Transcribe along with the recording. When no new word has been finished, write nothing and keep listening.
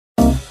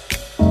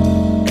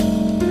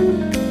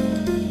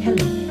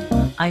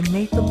I'm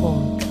Maytha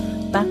Ball,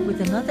 back with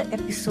another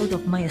episode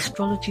of my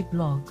astrology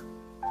blog.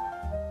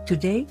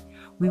 Today,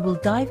 we will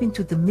dive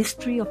into the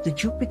mystery of the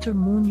Jupiter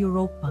moon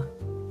Europa,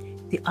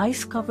 the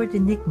ice-covered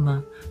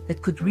enigma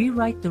that could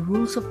rewrite the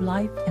rules of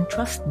life, and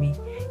trust me,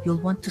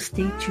 you'll want to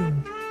stay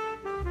tuned.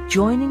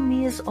 Joining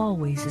me as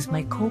always is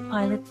my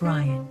co-pilot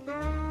Brian,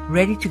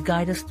 ready to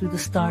guide us through the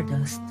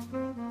stardust.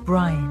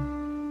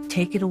 Brian,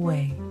 take it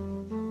away.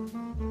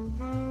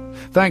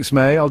 Thanks,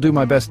 May. I'll do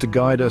my best to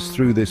guide us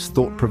through this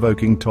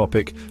thought-provoking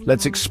topic.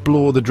 Let's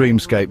explore the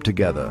dreamscape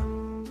together.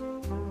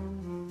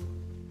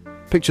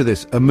 Picture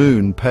this, a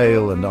moon,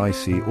 pale and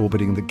icy,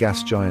 orbiting the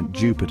gas giant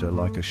Jupiter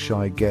like a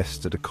shy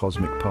guest at a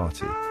cosmic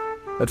party.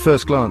 At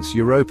first glance,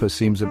 Europa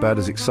seems about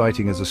as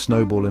exciting as a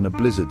snowball in a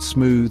blizzard,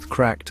 smooth,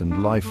 cracked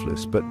and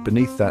lifeless, but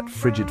beneath that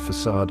frigid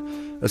facade,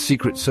 a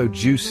secret so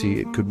juicy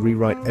it could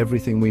rewrite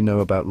everything we know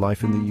about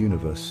life in the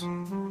universe.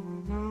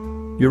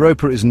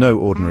 Europa is no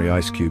ordinary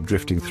ice cube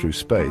drifting through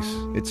space.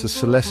 It's a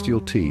celestial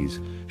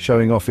tease,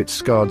 showing off its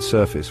scarred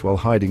surface while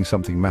hiding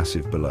something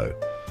massive below.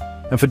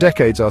 And for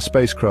decades, our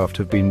spacecraft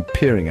have been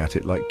peering at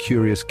it like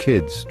curious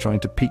kids,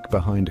 trying to peek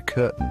behind a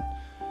curtain.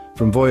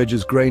 From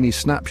Voyager's grainy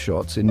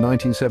snapshots in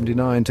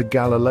 1979 to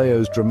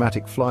Galileo's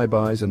dramatic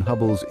flybys and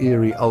Hubble's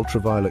eerie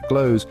ultraviolet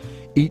glows,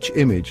 each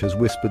image has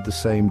whispered the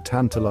same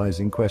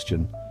tantalizing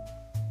question.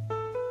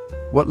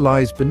 What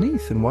lies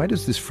beneath, and why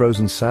does this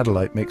frozen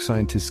satellite make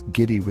scientists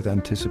giddy with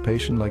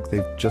anticipation, like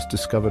they've just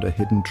discovered a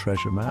hidden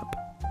treasure map?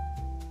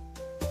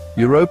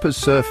 Europa's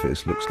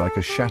surface looks like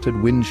a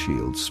shattered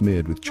windshield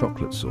smeared with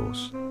chocolate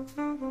sauce.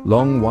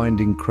 Long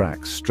winding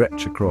cracks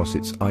stretch across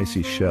its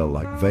icy shell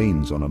like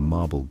veins on a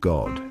marble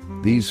god.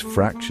 These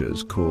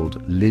fractures,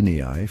 called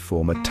lineae,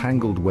 form a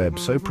tangled web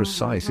so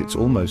precise it's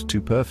almost too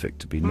perfect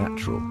to be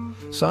natural.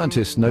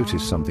 Scientists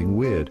notice something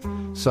weird.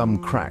 Some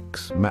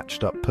cracks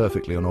matched up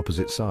perfectly on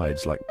opposite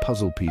sides, like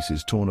puzzle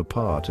pieces torn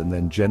apart and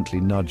then gently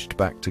nudged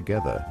back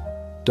together.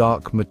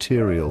 Dark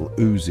material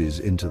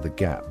oozes into the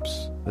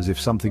gaps, as if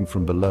something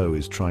from below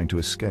is trying to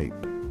escape.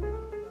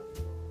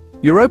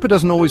 Europa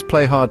doesn't always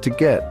play hard to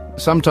get.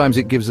 Sometimes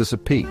it gives us a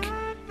peek.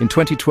 In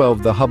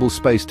 2012, the Hubble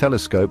Space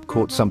Telescope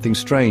caught something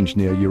strange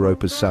near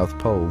Europa's south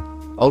pole.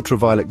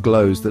 Ultraviolet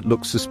glows that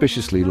look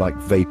suspiciously like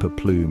vapor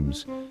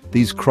plumes.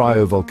 These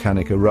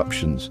cryovolcanic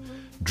eruptions,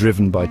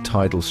 driven by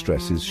tidal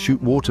stresses,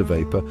 shoot water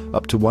vapor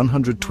up to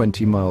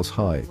 120 miles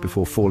high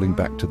before falling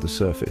back to the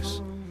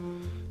surface.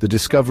 The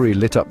discovery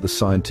lit up the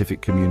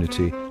scientific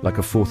community like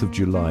a 4th of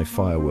July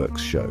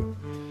fireworks show.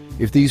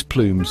 If these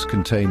plumes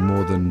contain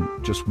more than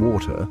just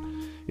water,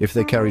 if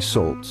they carry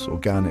salts,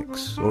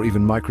 organics, or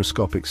even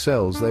microscopic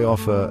cells, they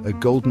offer a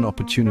golden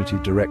opportunity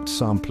direct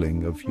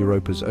sampling of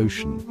Europa's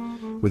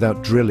ocean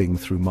without drilling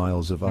through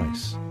miles of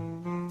ice.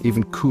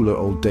 Even cooler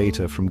old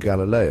data from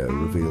Galileo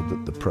revealed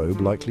that the probe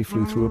likely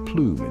flew through a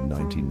plume in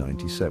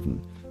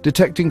 1997,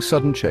 detecting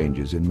sudden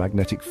changes in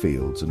magnetic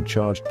fields and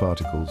charged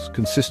particles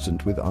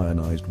consistent with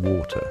ionized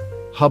water.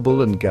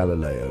 Hubble and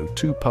Galileo,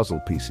 two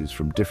puzzle pieces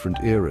from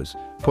different eras,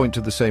 point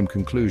to the same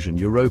conclusion: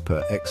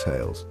 Europa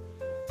exhales.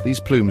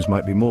 These plumes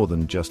might be more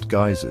than just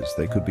geysers.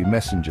 They could be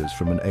messengers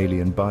from an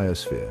alien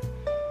biosphere.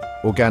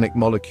 Organic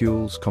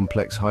molecules,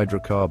 complex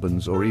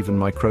hydrocarbons, or even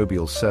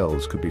microbial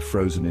cells could be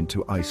frozen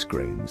into ice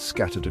grains,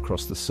 scattered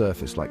across the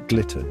surface like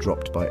glitter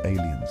dropped by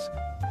aliens.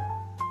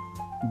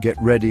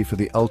 Get ready for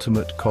the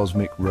ultimate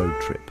cosmic road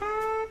trip.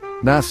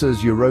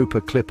 NASA's Europa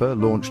Clipper,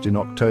 launched in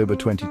October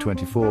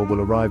 2024,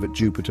 will arrive at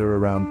Jupiter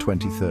around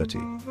 2030.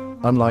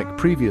 Unlike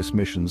previous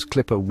missions,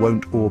 Clipper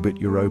won't orbit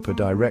Europa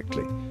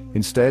directly.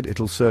 Instead,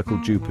 it'll circle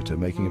Jupiter,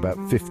 making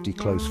about 50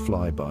 close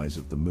flybys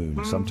of the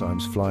moon,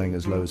 sometimes flying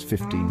as low as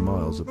 15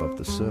 miles above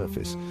the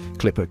surface.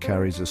 Clipper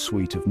carries a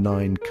suite of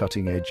 9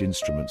 cutting-edge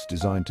instruments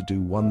designed to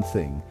do one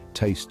thing: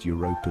 taste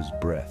Europa's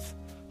breath.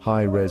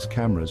 High-res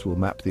cameras will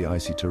map the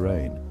icy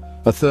terrain.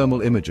 A thermal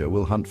imager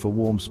will hunt for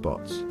warm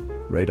spots.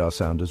 Radar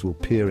sounders will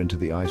peer into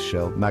the ice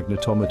shell.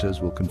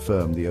 Magnetometers will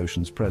confirm the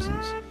ocean's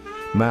presence.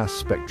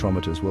 Mass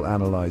spectrometers will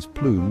analyze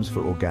plumes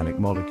for organic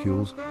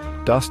molecules.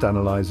 Dust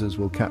analyzers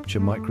will capture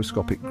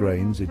microscopic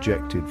grains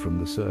ejected from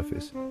the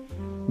surface.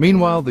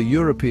 Meanwhile, the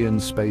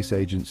European Space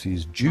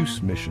Agency's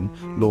JUICE mission,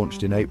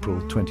 launched in April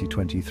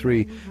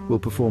 2023, will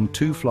perform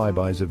 2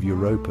 flybys of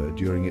Europa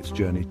during its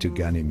journey to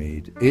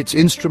Ganymede. Its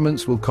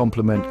instruments will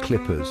complement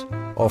Clipper's,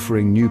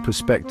 offering new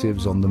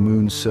perspectives on the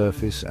moon's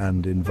surface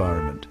and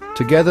environment.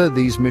 Together,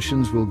 these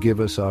missions will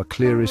give us our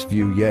clearest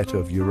view yet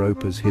of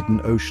Europa's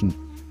hidden ocean,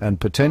 and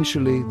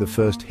potentially the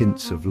first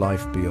hints of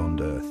life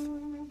beyond Earth.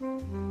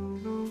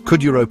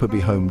 Could Europa be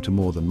home to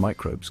more than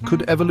microbes?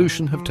 Could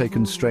evolution have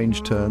taken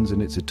strange turns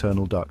in its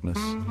eternal darkness?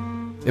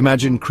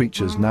 Imagine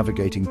creatures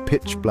navigating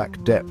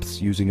pitch-black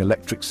depths using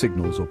electric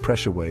signals or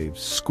pressure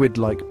waves,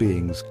 squid-like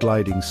beings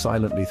gliding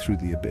silently through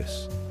the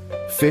abyss.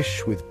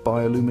 Fish with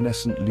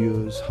bioluminescent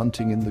lures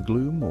hunting in the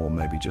gloom, or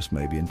maybe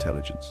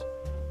intelligence.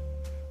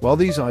 While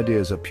these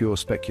ideas are pure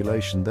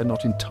speculation, they're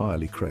not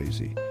entirely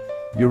crazy.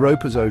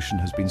 Europa's ocean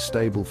has been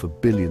stable for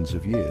billions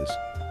of years,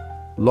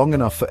 long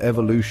enough for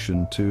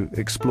evolution to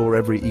explore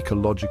every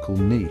ecological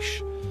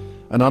niche.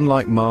 And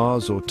unlike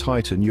Mars or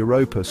Titan,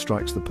 Europa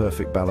strikes the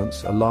perfect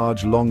balance: a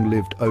large,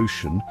 long-lived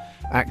ocean,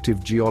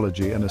 active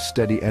geology, and a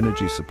steady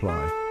energy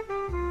supply.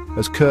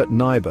 As Kurt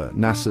Neiber,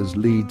 NASA's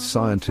lead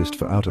scientist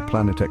for outer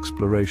planet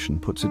exploration,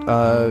 puts it,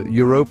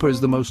 Europa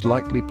is the most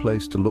likely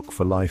place to look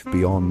for life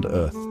beyond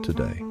Earth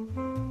today.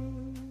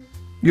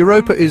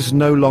 Europa is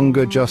no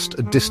longer just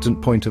a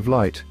distant point of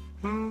light.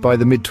 By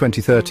the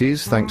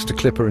mid-2030s, thanks to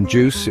Clipper and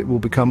Juice, it will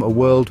become a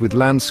world with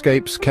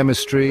landscapes,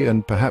 chemistry,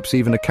 and perhaps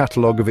even a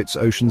catalogue of its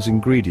ocean's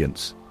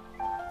ingredients.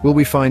 Will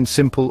we find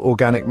simple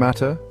organic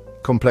matter,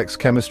 complex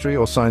chemistry,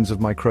 or signs of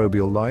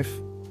microbial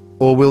life?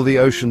 Or will the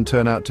ocean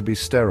turn out to be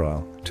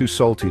sterile, too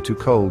salty, too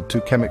cold,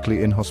 too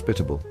chemically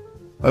inhospitable?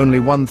 Only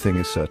one thing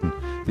is certain: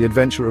 the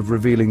adventure of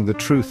revealing the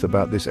truth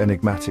about this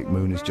enigmatic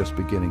moon is just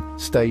beginning.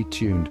 Stay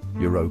tuned,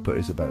 Europa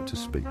is about to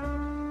speak.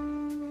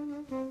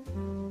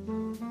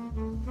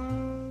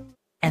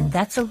 And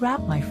that's a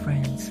wrap, my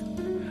friends.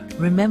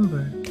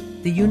 Remember,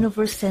 the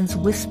universe sends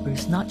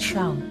whispers, not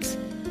shouts,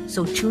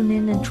 so tune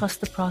in and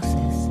trust the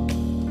process.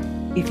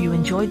 If you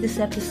enjoyed this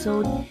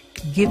episode,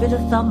 give it a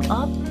thumb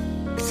up,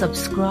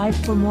 subscribe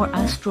for more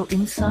astro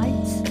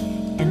insights,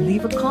 and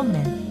leave a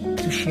comment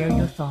to share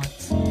your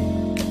thoughts.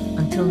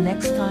 Until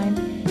next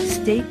time,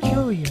 stay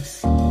curious,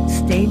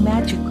 stay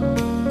magical,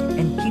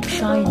 and keep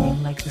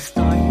shining like the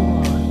star you